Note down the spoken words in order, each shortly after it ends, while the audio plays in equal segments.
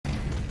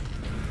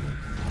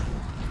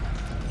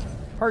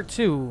Part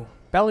 2.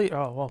 Belly.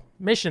 Oh, well.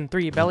 Mission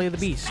 3. Belly of the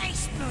Beast.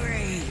 Space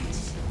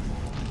Marines!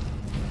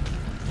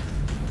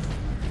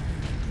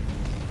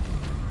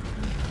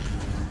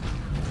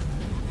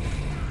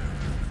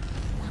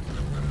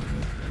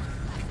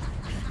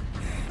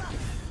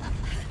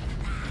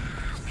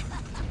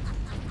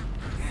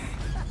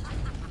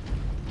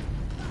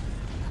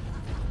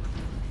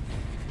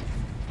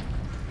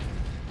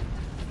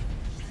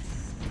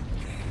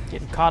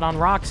 Getting caught on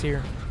rocks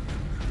here.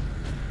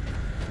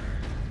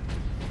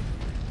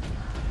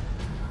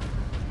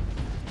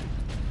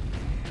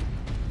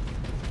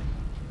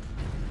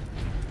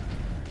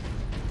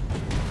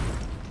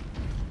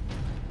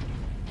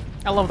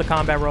 I love the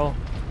combat roll.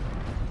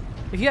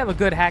 If you have a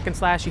good hack and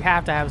slash, you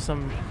have to have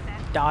some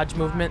dodge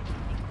movement.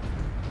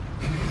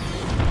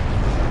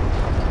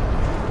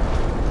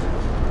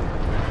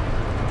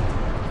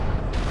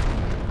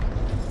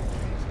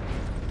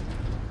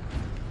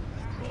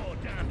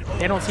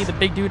 They don't see the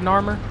big dude in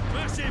armor.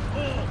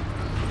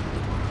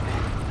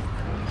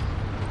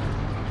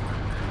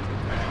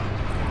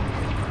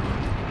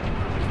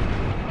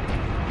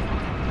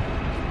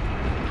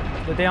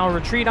 Did they all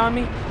retreat on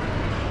me?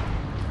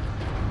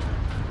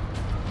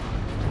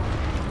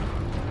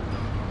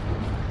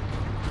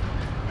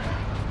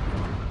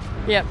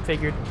 Yep,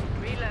 figured.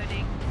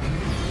 Reloading.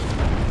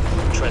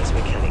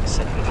 Transmechanics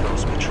setting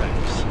across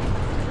tracks.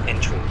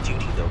 Entering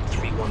duty log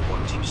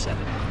 31127.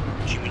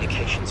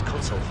 Communications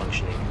console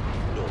functioning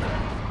normal.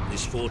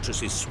 This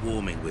fortress is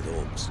swarming with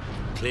Orks.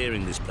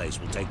 Clearing this place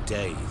will take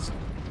days.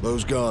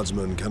 Those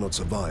guardsmen cannot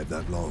survive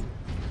that long.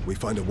 We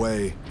find a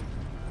way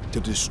to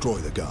destroy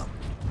the gun.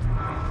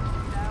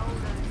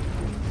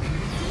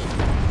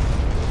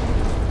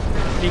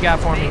 What do you got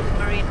for me? Space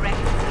Marine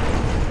recognition.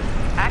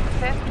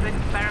 Access to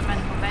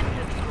experimental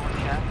vengeance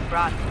launcher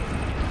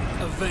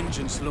granted. A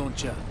vengeance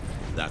launcher.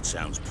 That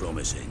sounds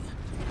promising.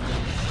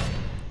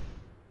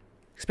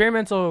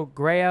 Experimental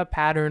Graia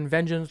pattern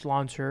vengeance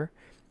launcher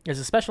is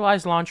a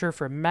specialized launcher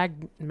for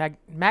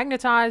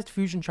magnetized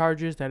fusion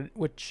charges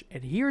which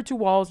adhere to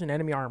walls and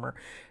enemy armor.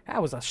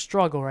 That was a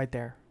struggle right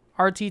there.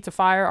 RT to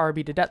fire,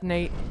 RB to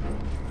detonate.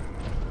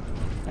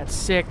 That's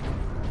sick.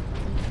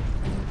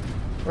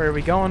 Where are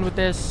we going with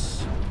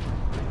this?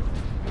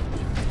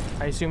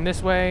 I assume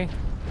this way.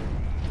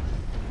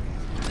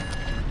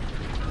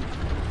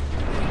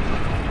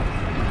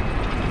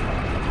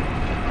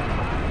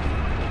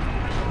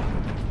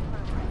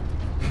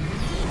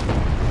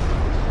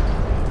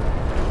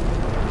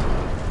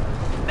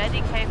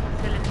 Medicaid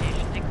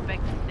facilitation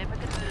expects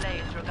significant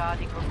delays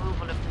regarding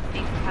removal of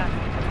deceased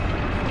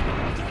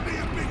persons. Don't be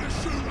a bigger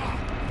shooter!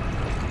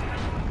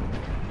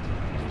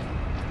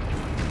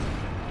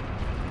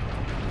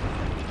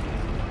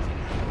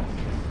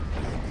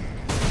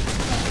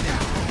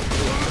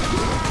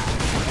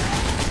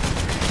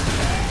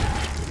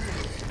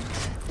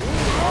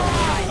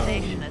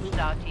 Organization as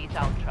Startees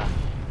Ultra.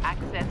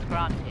 Access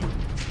granted.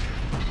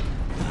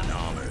 An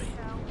armory.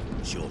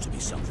 Sure to be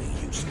something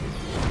useful.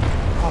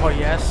 Oh,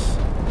 yes.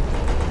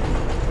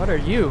 What are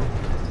you?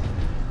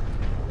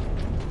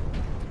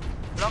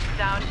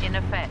 Lockdown in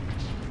effect.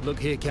 Look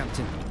here,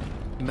 Captain.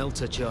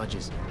 Melter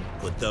charges.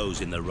 Put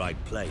those in the right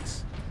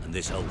place, and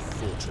this whole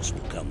fortress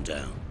will come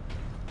down.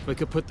 We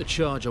could put the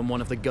charge on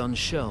one of the gun's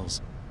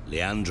shells.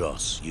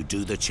 Leandros, you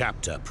do the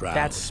chapter proud.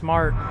 That's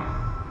smart.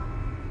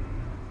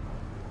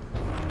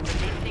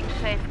 Releasing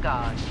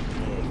safeguard.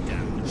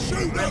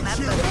 Shoot them, Remember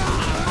shoot to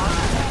them!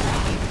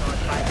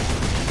 honor by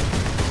the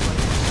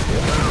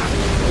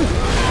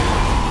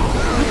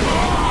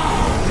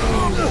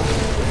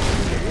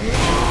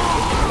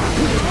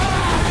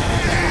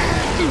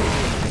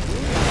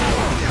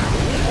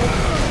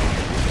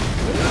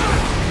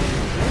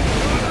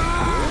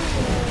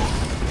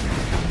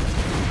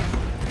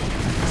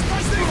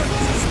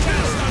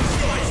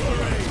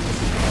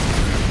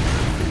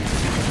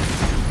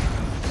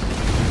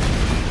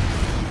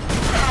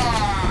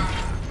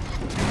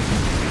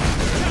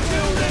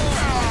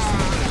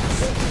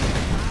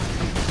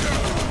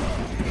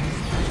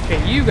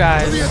Okay, you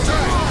guys. This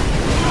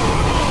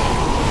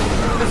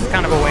is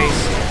kind of a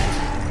waste.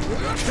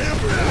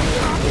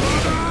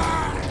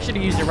 Should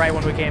have used it right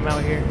when we came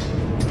out here.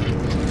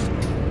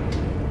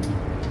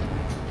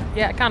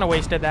 Yeah, I kind of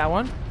wasted that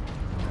one.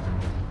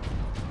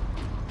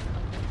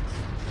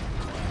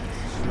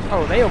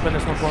 Oh, they opened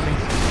this one for me.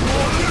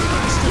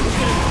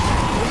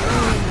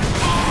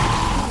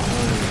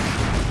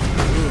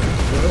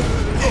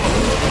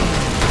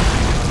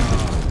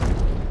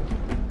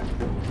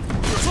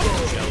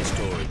 Shell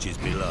storage is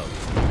below.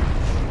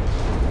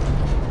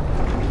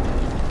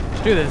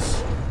 Let's do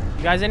this.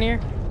 You guys in here?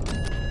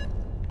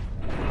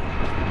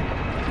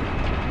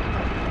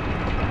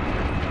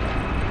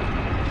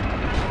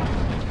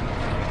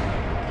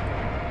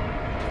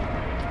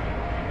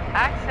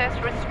 access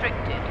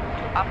restricted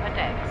to upper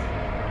decks.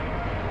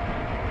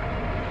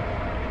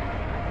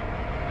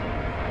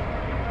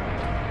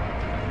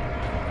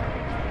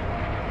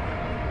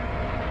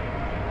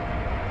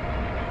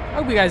 I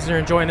hope you guys are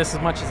enjoying this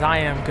as much as I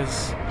am,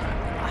 because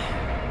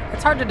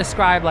it's hard to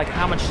describe like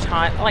how much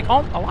time. Like a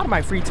lot of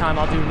my free time,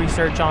 I'll do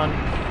research on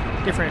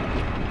different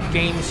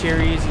game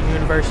series and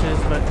universes,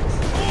 but.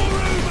 More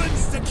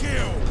humans to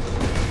kill.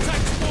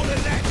 Takes more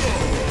than that.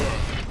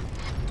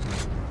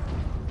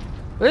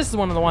 This is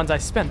one of the ones I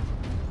spent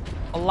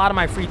a lot of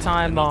my free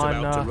time Not on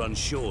about to run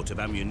short of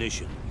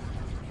ammunition.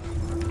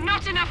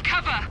 Not enough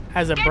cover.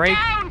 as a Get break.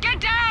 down! Get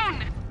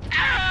down!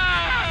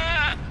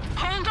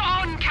 Hold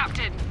on,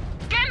 Captain.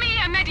 Get me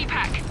a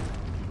medipack.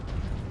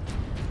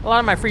 A lot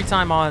of my free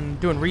time on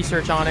doing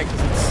research on it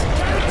because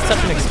it's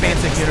such an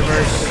expansive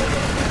universe.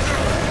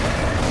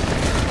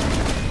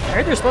 I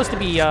heard there's supposed to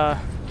be, I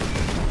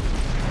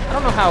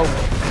don't know how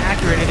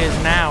accurate it is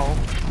now.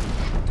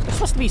 There's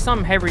supposed to be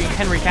some Henry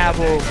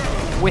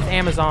Cavill with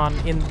Amazon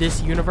in this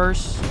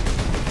universe.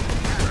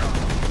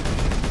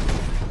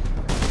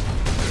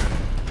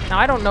 Now,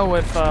 I don't know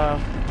if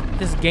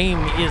this game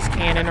is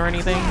canon or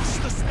anything.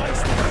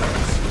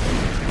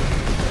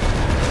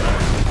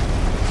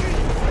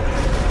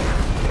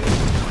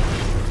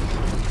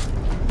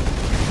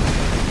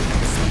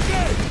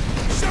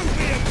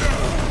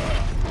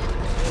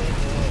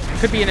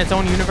 Could be in its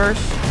own universe,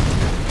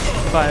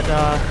 but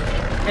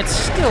it's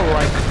still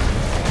like,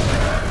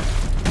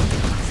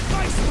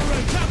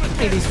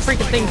 hey, these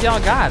freaking things y'all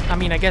got. I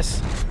mean, I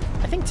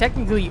think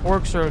technically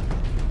orcs are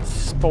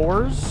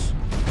spores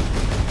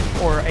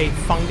or a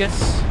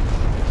fungus.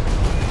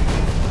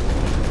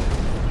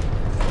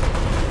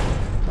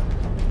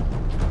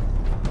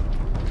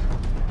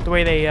 The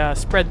way they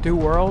spread through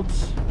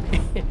worlds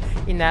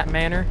in that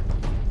manner.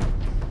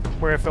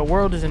 Where if a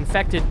world is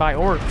infected by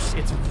orcs,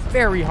 it's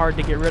very hard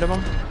to get rid of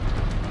them.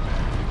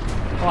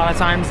 A lot of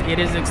times it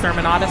is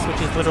exterminatus, which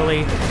is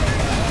literally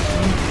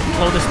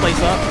blow this place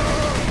up.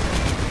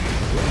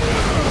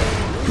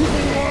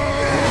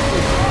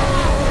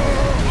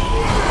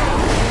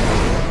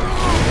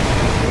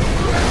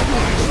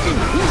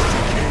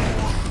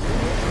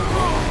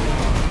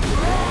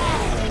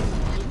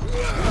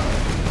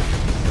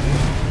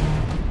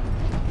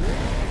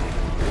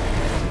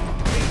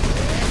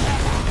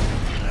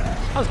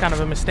 That was kind of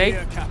a mistake.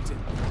 Here, Captain.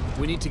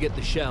 We need to get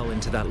the shell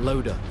into that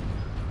loader.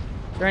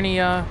 Is there any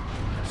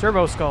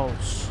servo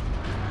skulls?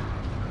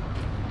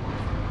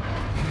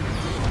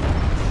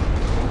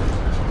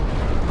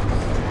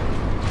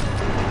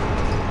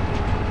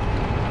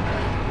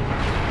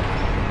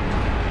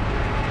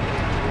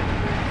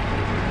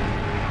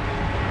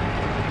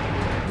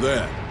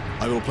 There.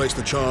 I will place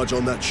the charge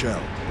on that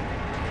shell.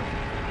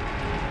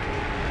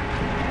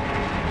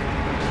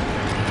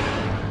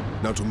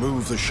 Now to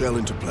move the shell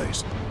into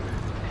place.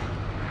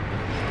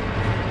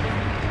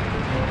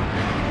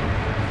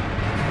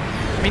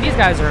 I mean, these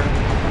guys are,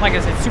 like I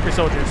said, super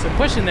soldiers, so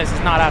pushing this is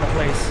not out of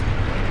place.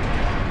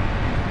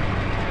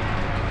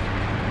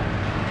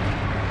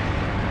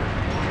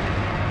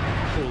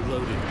 All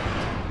loaded.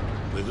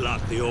 With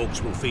luck, the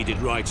Orks will feed it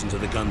right into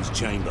the gun's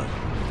chamber.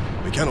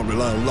 We cannot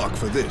rely on luck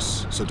for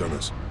this, Sir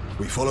Donis.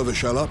 We follow the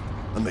shell up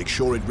and make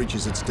sure it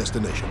reaches its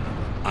destination.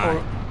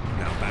 Aye.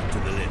 Now back to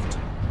the lift.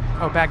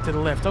 Oh, back to the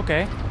lift,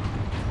 okay.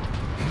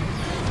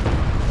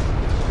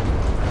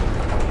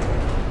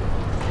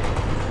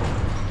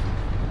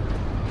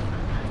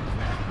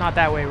 Not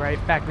that way, right?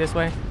 Back this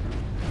way.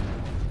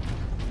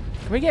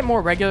 Can we get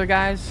more regular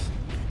guys?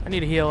 I need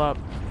to heal up.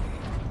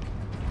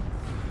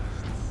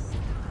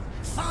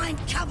 Find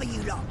cover,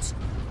 you lot.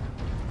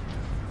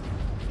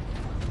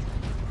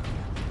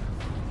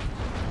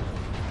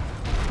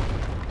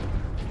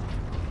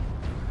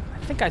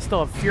 I think I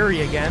still have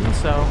Fury again,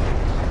 so...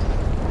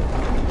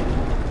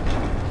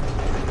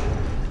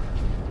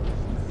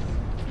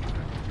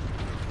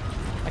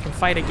 I can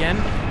fight again.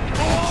 Seem to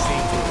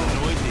have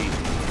annoyed these.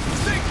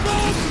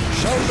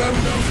 Show them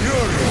the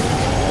fury.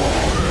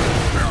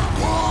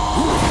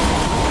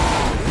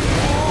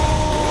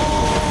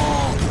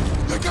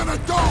 You're gonna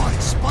die,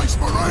 Space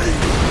Marine.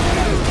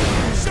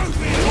 Shoot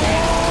me.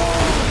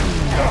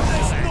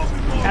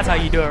 That's how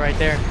you do it right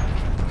there.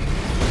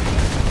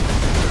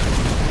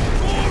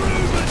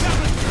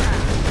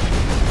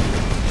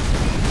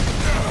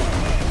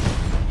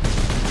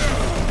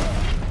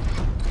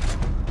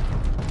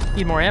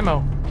 Need more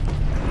ammo.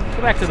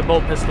 Go back to the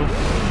bolt pistol.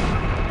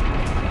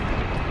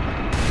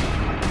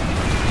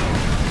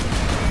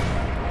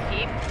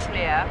 Keep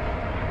clear.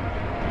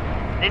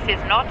 This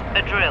is not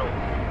a drill.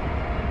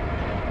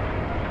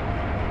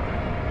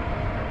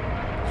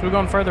 So we're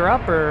going further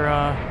up or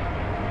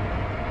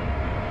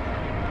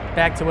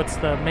back to what's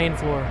the main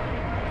floor?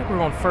 I think we're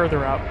going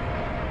further up.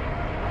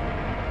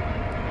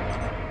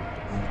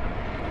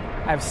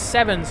 I have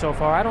 7 so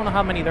far. I don't know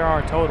how many there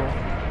are total.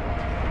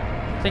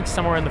 I think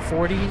somewhere in the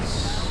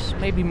 40s,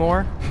 maybe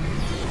more.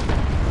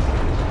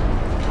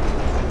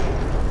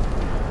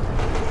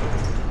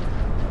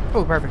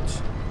 Oh, perfect.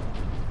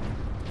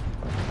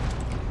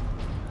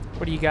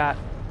 What do you got?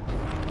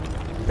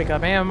 Pick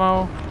up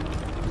ammo.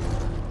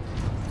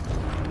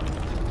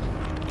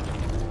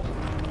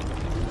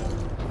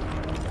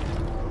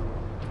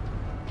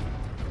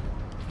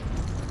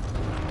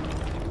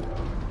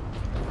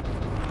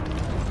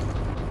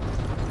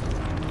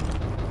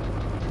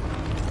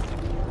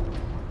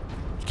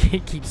 He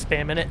keeps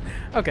spamming it.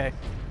 Okay.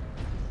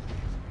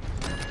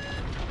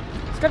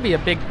 It's gotta be a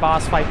big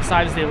boss fight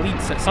besides the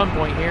elites at some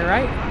point here,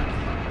 right?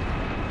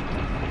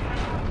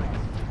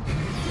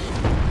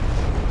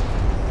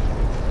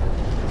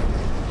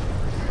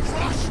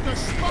 Crush the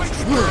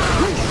spice!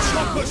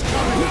 Choppers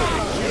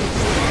coming!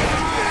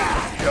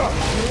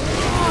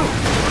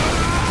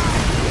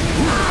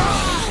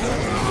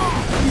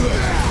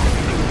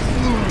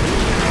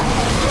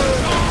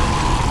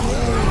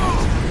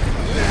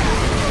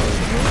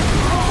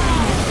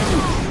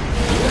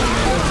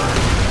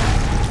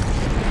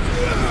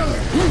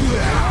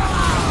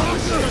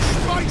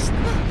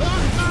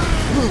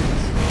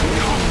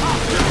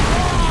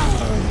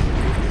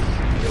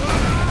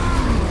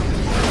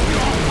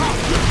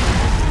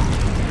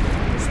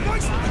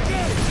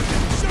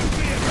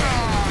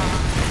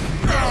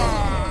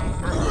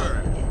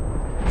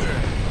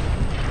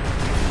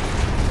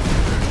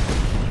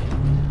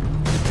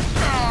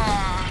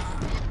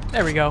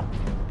 There we go.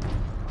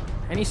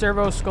 Any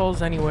servo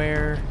skulls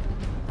anywhere.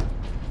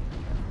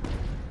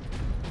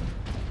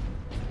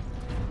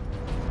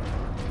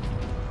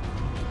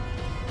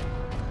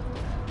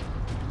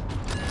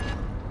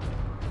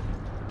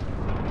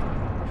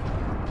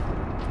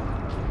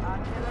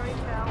 Artillery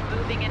shell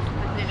moving into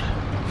position.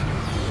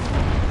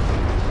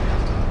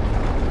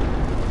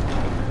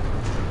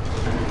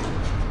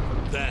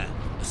 There,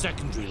 a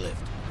secondary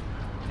lift.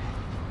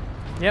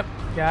 Yep,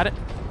 got it.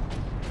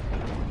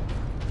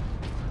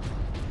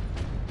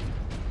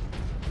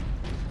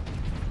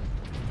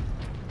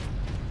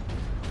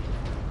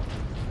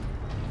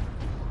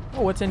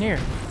 Oh, what's in here?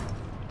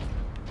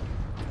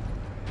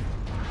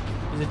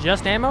 Is it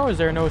just ammo? Is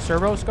there no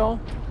servo skull?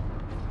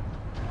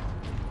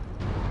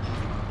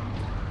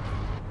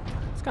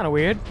 It's kind of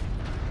weird.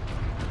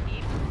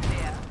 Keep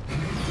clear.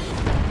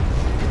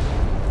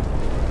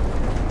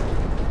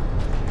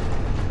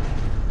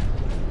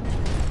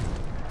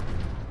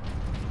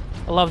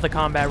 I love the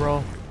combat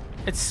roll.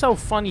 It's so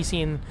funny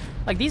seeing,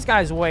 like, these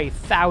guys weigh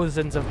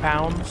thousands of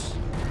pounds.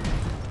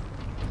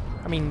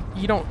 I mean,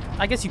 you don't,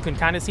 I guess you can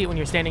kind of see it when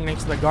you're standing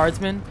next to the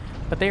guardsmen,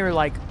 but they are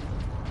like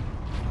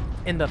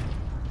in the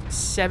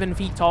 7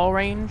 feet tall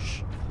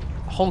range,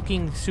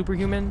 hulking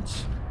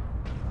superhumans.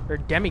 They're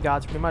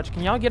demigods pretty much.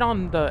 Can y'all get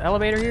on the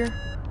elevator here?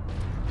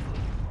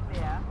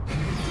 Yeah.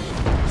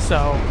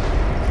 So,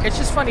 it's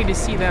just funny to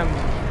see them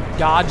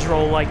dodge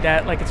roll like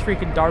that, like it's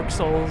freaking Dark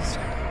Souls.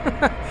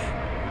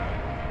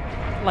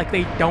 Like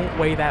they don't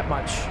weigh that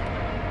much.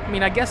 I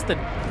mean, I guess the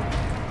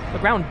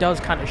ground does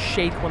kind of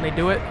shake when they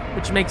do it,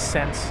 which makes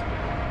sense.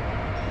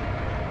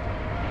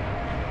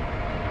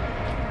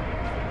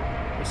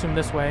 I assume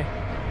this way.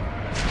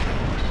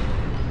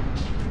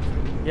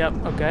 Yep,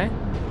 okay.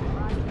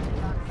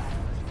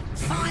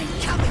 Fine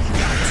cover, you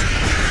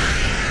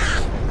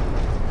guys!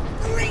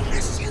 Bring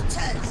the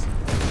shooters!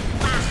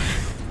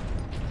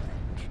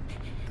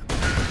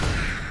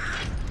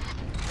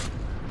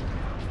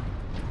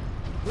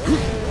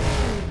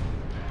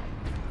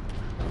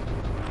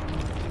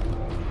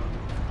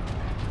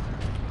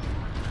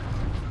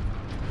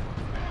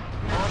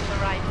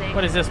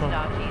 What is this one? The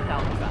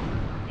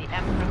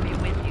Emperor be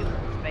with you.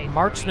 Space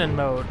Marksman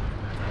mode.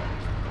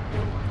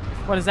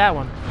 What is that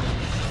one?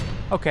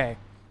 Okay.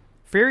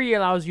 Fury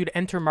allows you to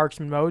enter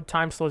marksman mode.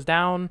 Time slows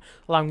down,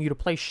 allowing you to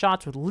place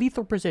shots with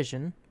lethal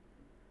precision.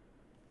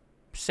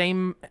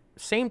 Same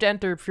to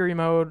enter Fury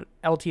mode.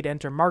 LT to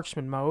enter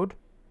marksman mode.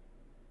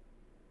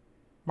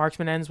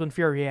 Marksman ends when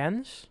Fury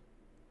ends.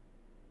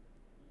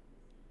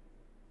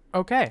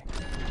 Okay.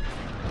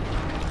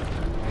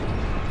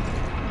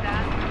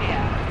 Stand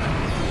clear.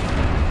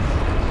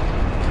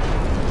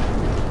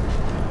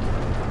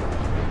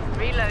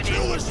 Reloading.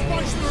 Kill the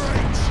Spice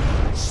Marines!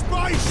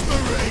 Spice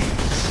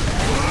Marines!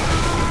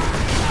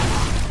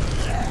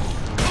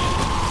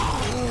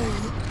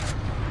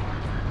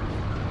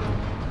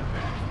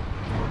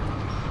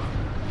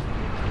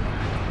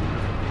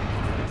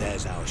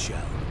 There's our shell.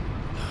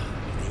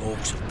 The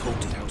Orks have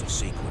pulled it out of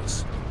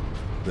sequence.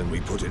 Then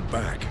we put it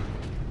back.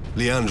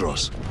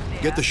 Leandros,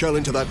 get the shell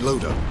into that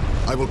loader.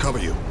 I will cover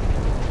you.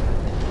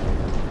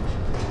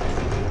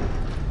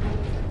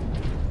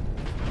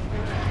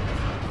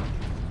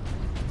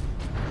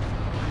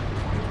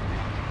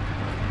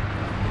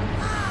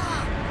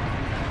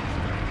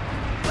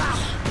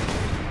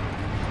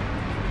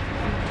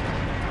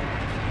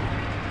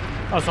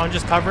 Oh, so I'm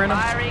just covering them?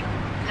 Firing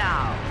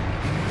now.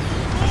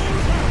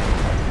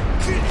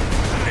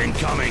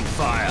 Incoming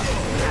fire!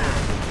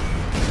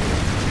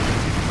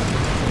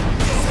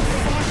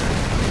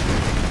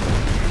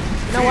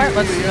 You know what?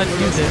 Let's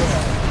use it.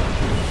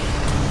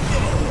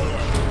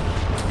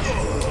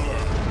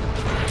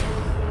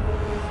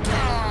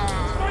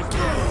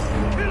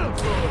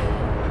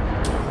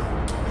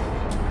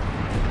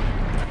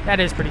 That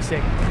is pretty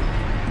sick.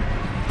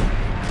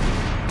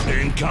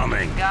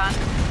 Incoming! Gun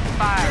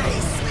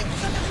firing.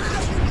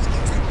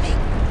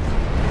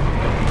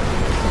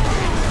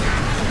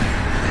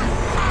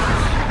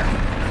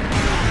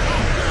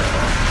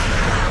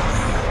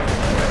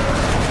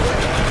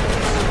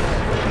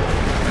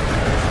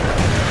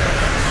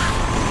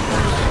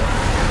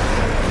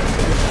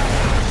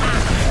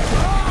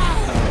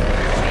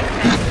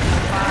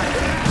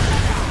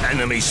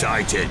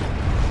 sighted.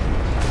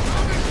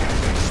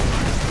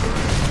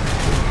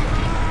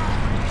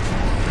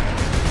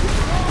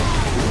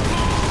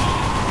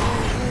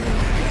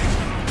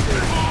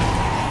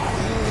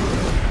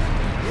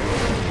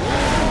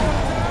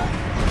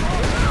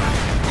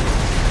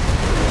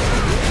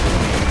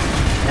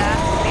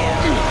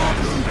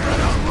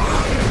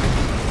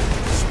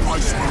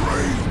 Space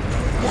Marine!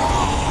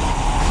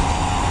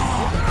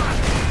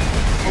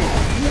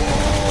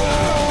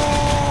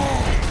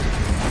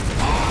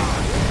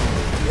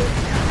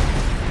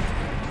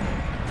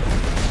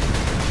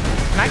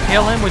 Can I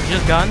kill him with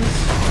just guns?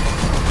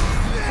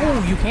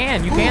 Oh, you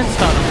can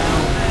stun him.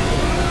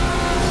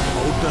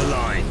 Hold the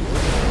line.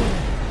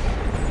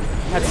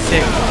 That's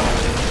sick.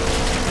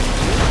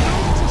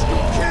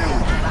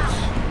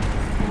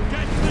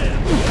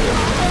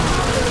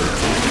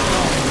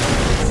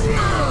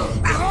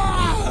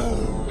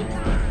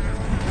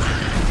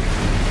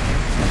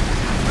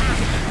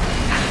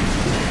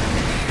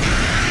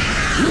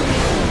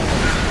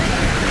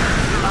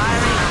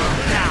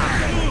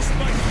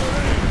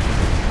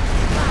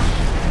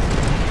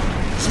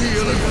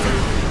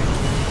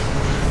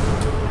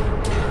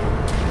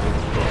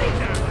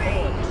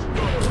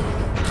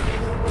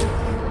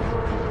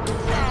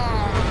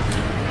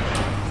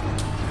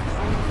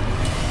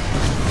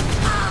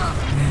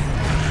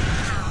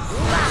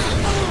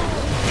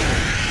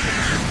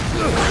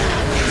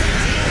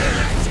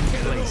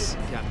 Place,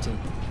 Captain.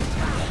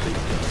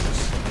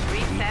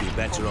 We'd be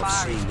better off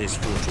seeing this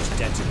fortress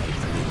detonate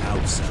from the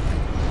outside.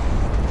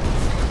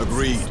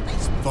 Agreed.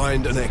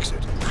 Find an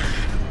exit.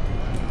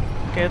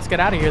 Okay, let's get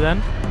out of here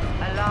then.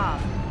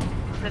 Alarm.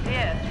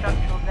 Severe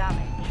structural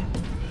damage.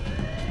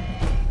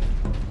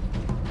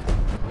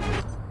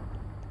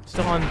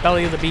 Still on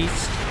belly of the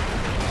beast.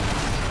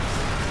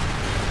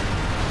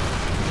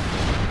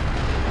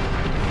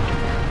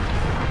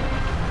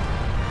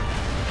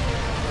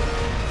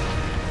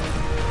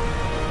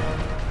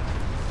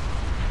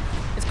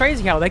 It's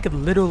crazy how they could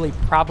literally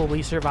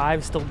probably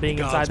survive still being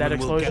inside that Guardsmen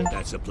will explosion. get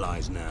their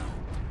supplies now.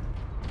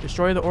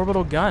 Destroy the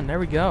orbital gun. There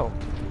we go.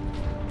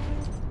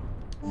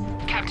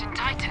 Captain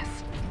Titus,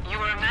 you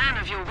are a man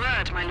of your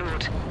word, my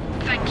lord.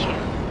 Thank you.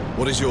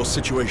 What is your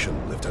situation,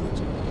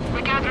 Lieutenant?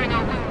 We're gathering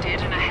our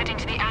wounded and are heading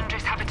to the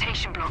Andres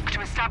habitation block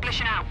to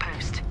establish an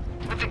outpost.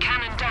 With the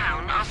cannon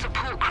down, our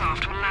support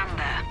craft will land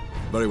there.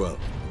 Very well.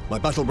 My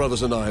battle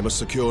brothers and I must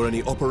secure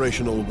any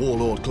operational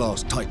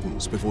Warlord-class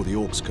Titans before the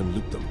Orks can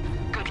loot them.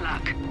 Good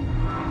luck.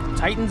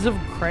 Titans of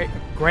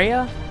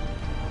Graia?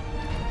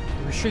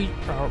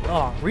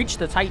 Reach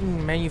the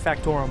Titan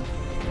Manufactorum.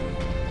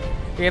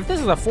 Okay, if this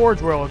is a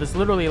Forge world, it's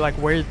literally like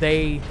where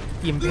the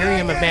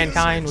Imperium of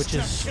Mankind, which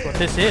is what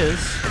this is.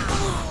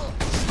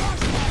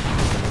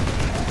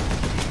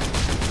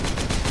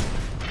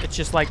 It's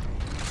just like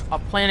a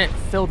planet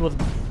filled with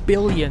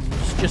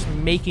billions just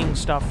making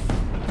stuff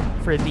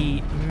for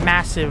the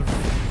massive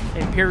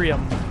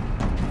Imperium.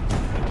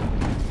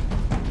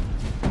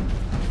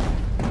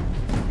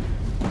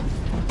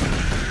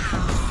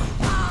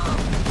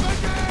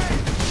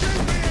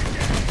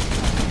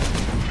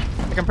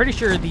 Like, I'm pretty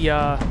sure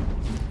the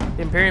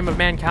Imperium of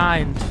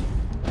Mankind,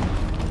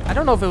 I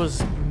don't know if it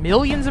was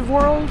millions of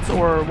worlds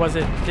or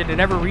did it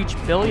ever reach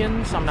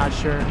billions? I'm not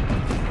sure.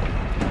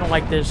 I don't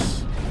like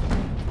this.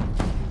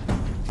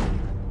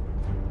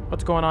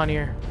 What's going on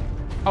here?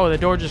 Oh, the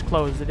door just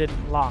closed. It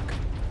didn't lock.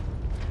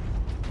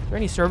 Is there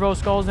any servo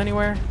skulls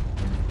anywhere?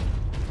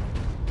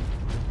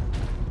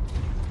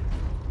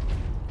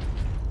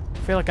 I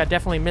feel like I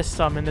definitely missed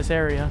some in this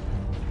area.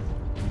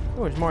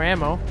 Oh, there's more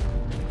ammo.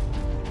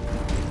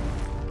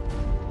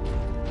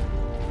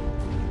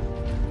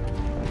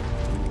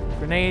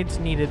 Grenades,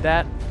 needed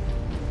that.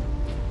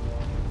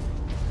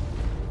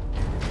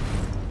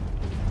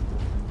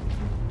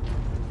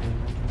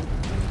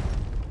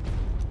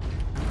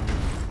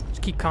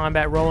 Just keep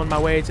combat rolling my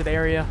way to the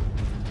area.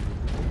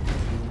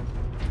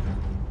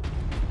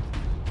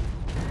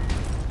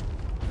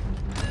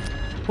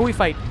 Who we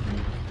fight?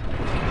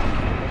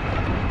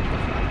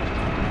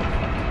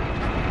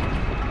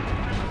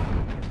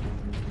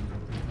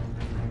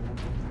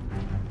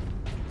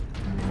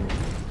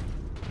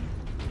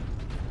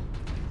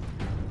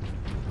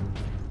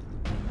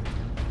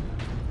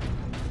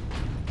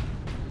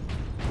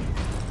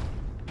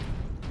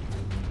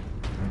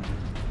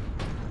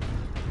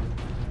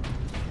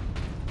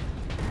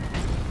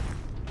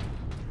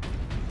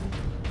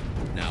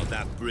 Now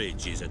that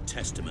bridge is a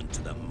testament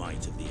to the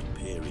might of the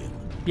Imperium.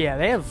 Yeah,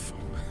 they have.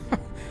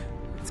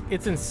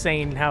 it's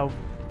insane how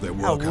Their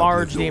how work large outlives the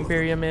all of them.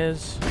 Imperium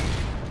is.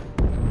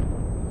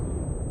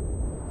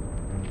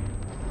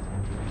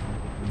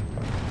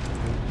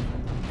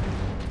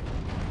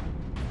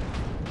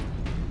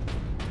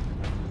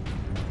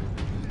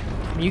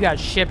 I mean, you got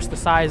ships the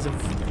size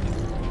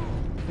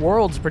of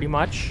worlds, pretty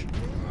much.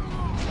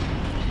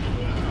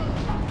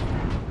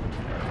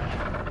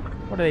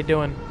 What are they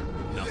doing?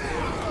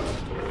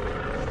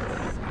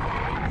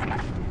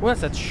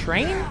 What's that,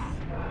 train?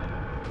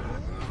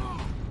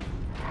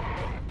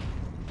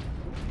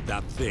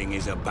 That thing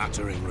is a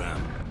battering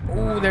ram.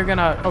 Ooh, they're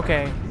gonna...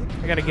 Okay.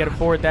 I gotta get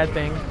aboard that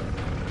thing.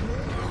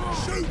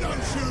 Shoot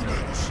those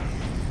humans!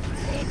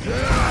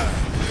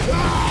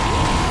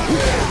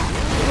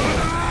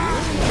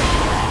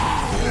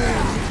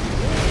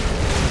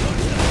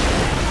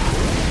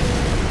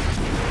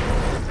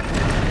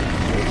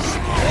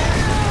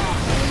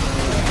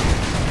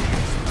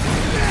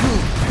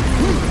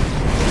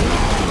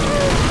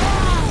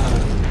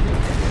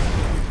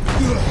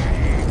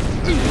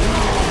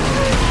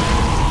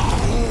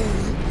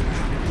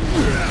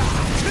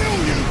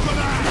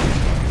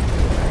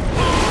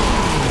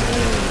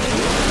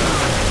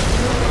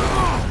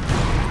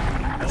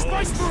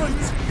 Space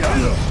Marines!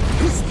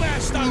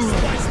 Smash those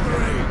Space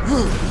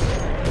Marines!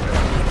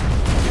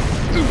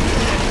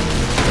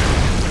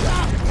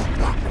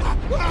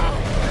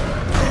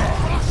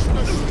 Crush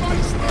the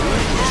Space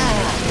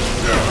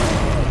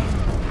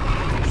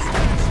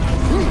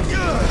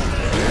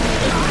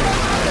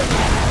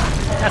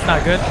That's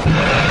not good.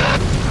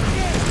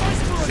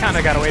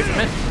 Kinda got away from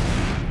it.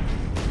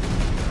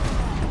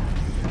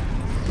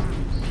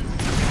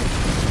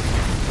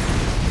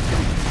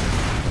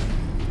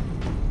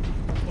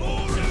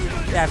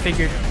 Yeah, I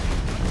figured.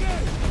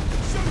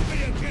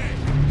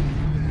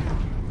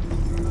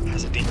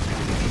 Has a deep.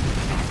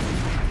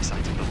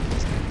 Exciting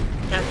numbers.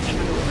 That's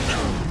true.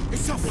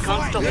 It's a We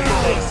can't fight! stop it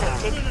always,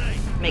 Celtic.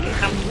 Make it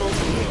comfortable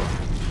for you.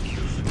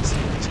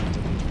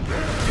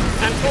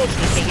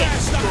 Unfortunately,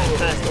 yes, the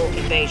first Ork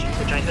invasion,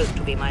 which I hoped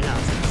will be my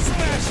last.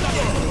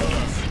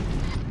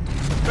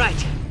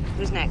 Right,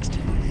 who's next?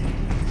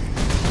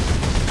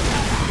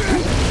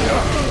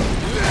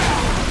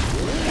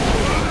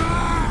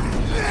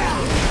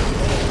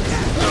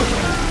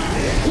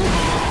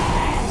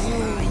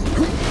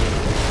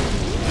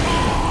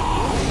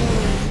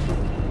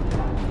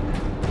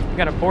 We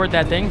gotta board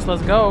that thing, so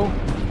let's go.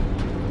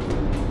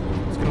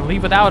 It's gonna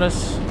leave without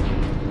us.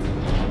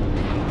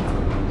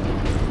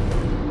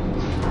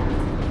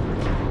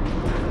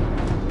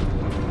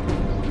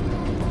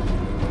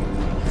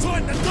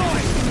 Time to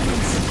die!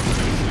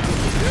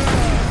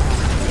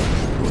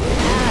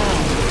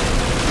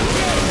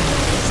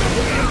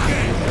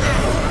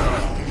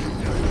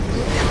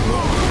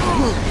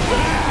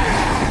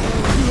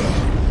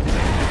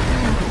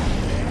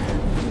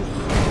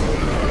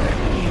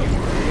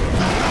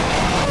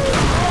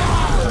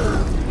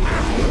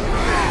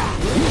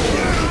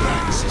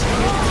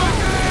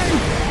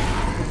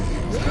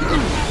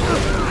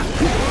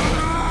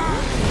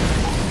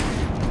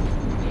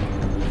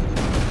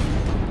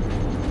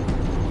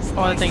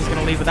 Oh, that thing's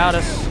gonna leave without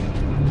us.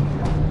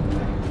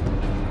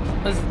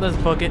 Let's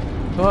book it.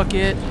 Book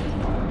it.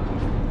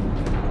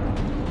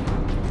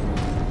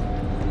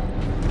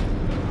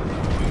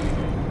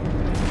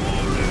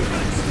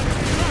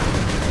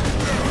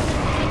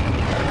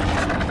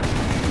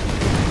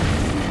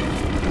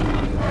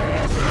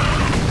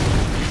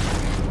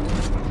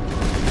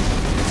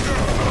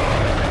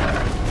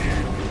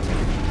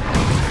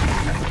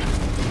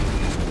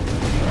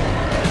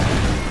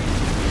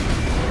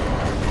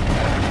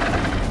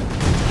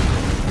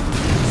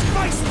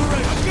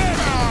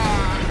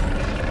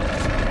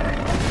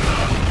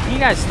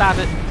 You guys stop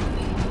it.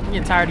 I'm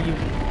getting tired of you.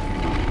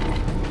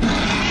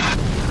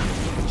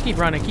 Just keep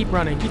running, keep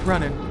running, keep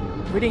running.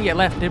 We didn't get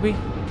left, did we?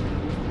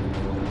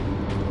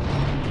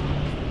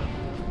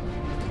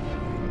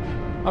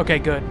 Okay,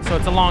 good. So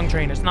it's a long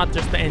train. It's not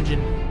just the engine.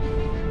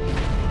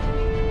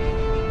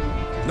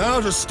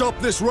 Now to stop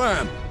this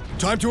ram.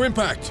 Time to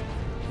impact.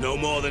 No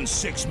more than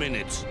 6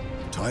 minutes.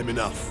 Time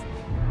enough.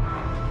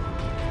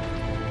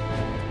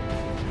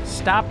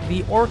 Stop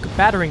the Ork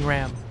battering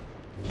ram.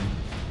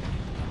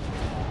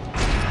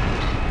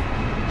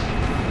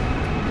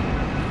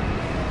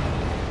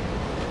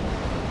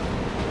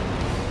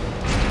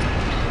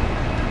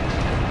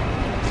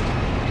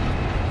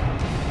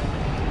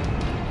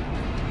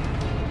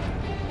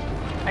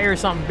 I hear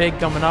something big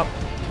coming up.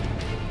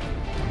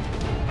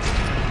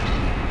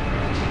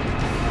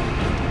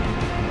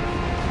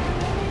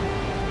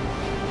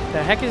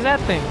 The heck is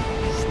that thing?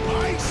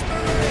 Space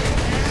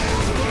Marines!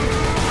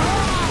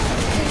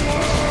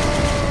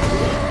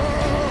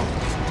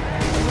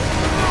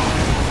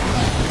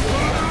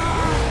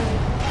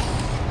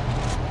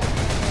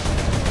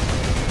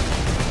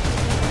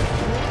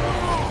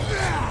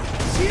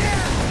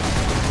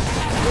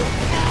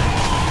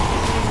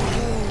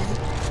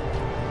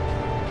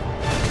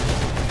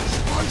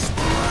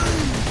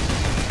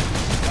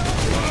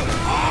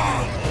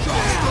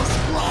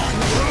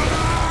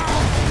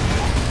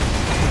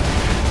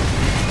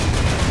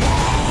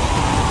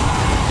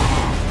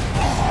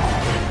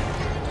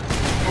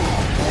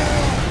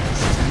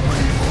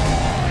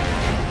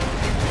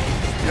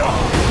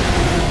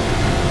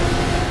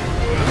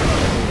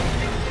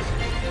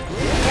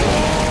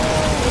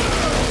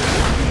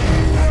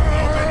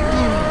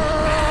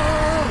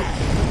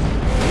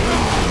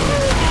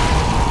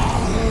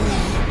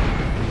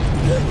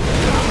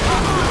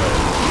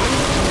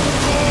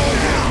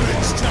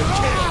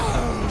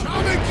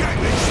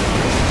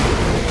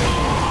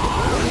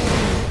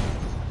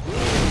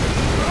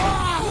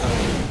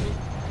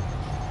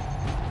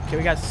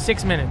 we got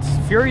 6 minutes.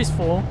 Fury's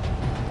full.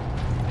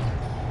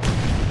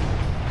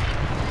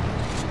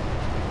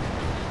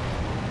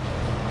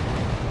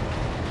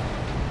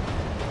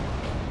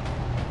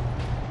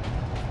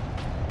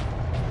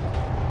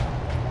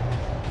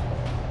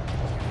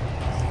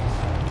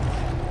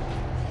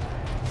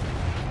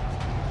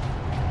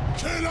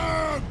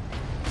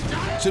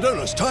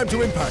 Sidonus, time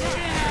to impact. Less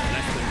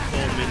than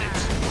 4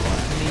 minutes.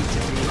 Need to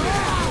deal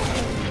with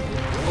it.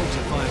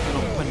 Ultra fire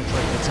cannot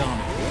penetrate its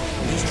armor.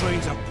 These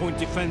trains have point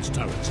defense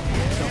turrets.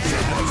 They'll be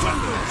heavy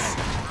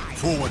weapons.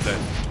 Forward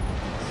then.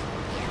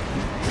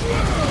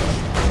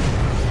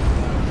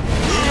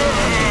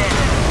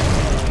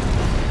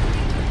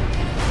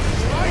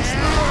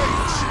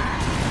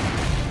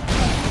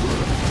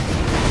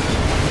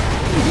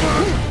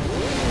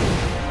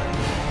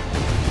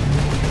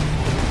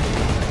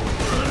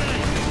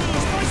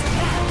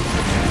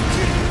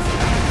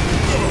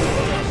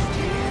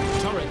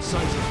 Turret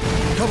sighted.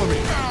 Cover me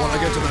while I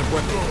get to that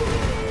weapon.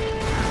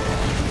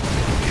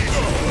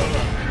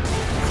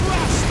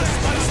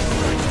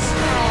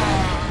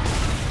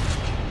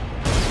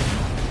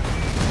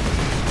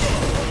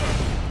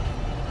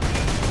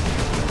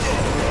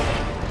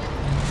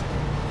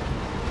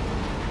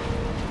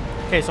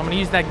 Okay, so I'm gonna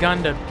use that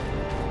gun to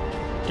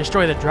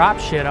destroy the drop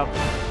ship up.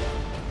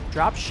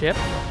 Drop ship.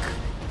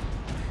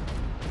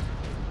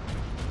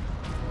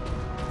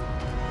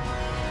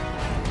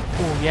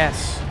 Oh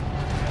yes.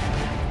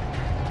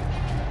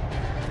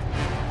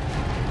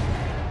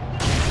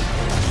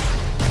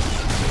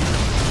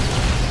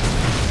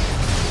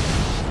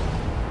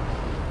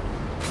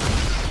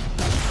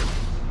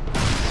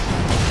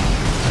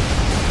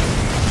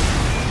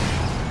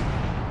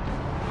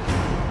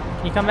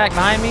 Can you come back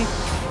behind me?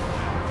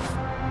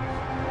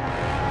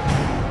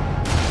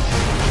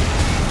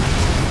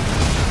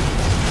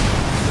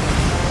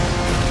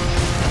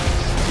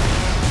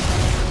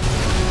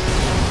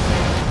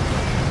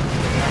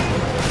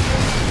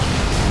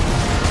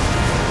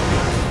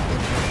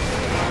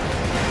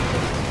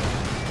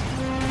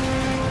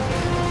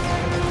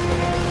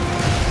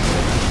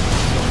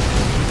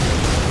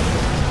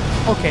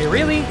 Okay,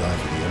 really? Die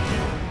for the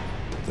Empire,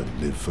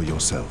 then live for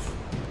yourself.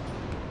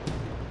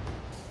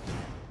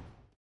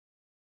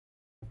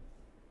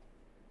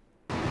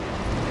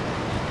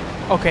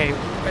 Okay,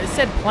 it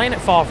said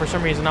planetfall for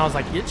some reason. I was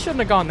like, it shouldn't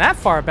have gone that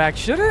far back,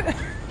 should it?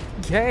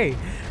 Okay.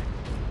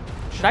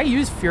 Should I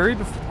use Fury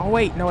before? Oh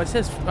wait, no, it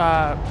says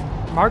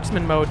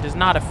marksman mode does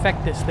not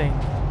affect this thing.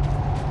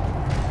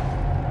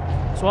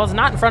 So while it's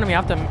not in front of me,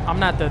 I'm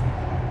not the...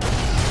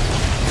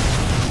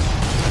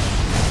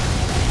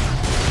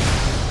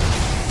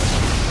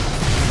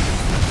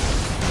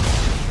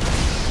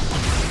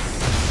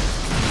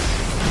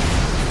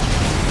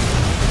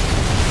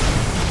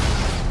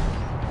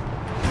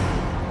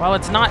 While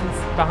it's not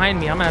behind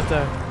me, I'm gonna have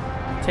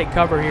to take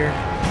cover here.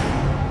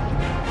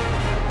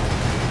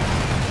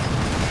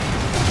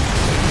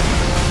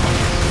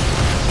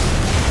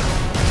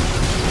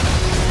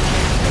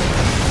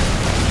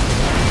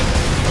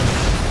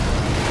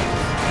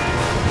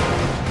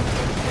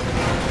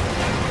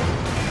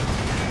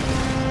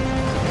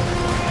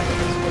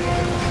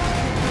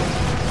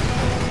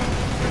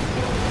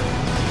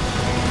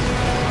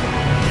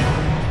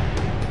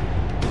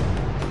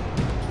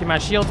 Get my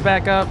shields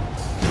back up.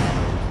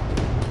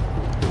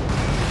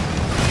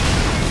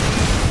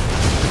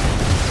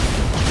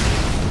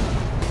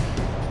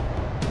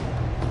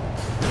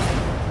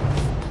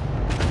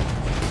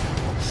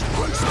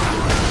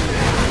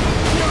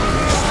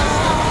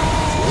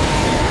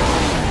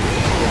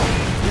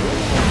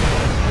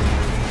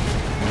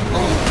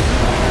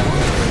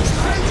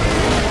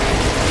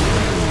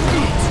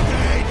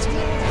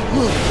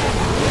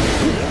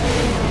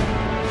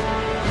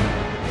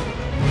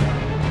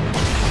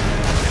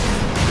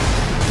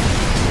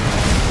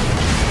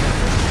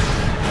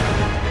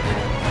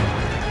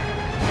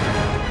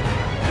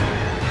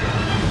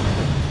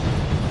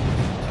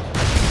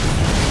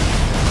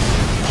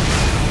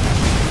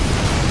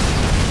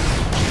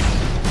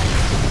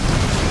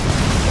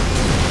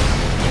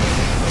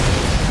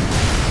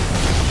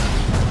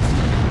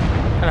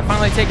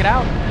 Take it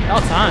out.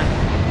 About time.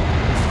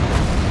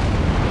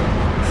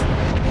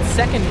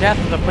 Second death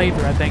of the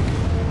playthrough, I think.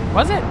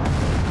 Was it?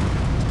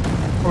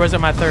 Or was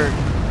it my third?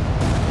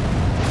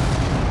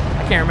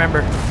 I can't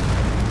remember.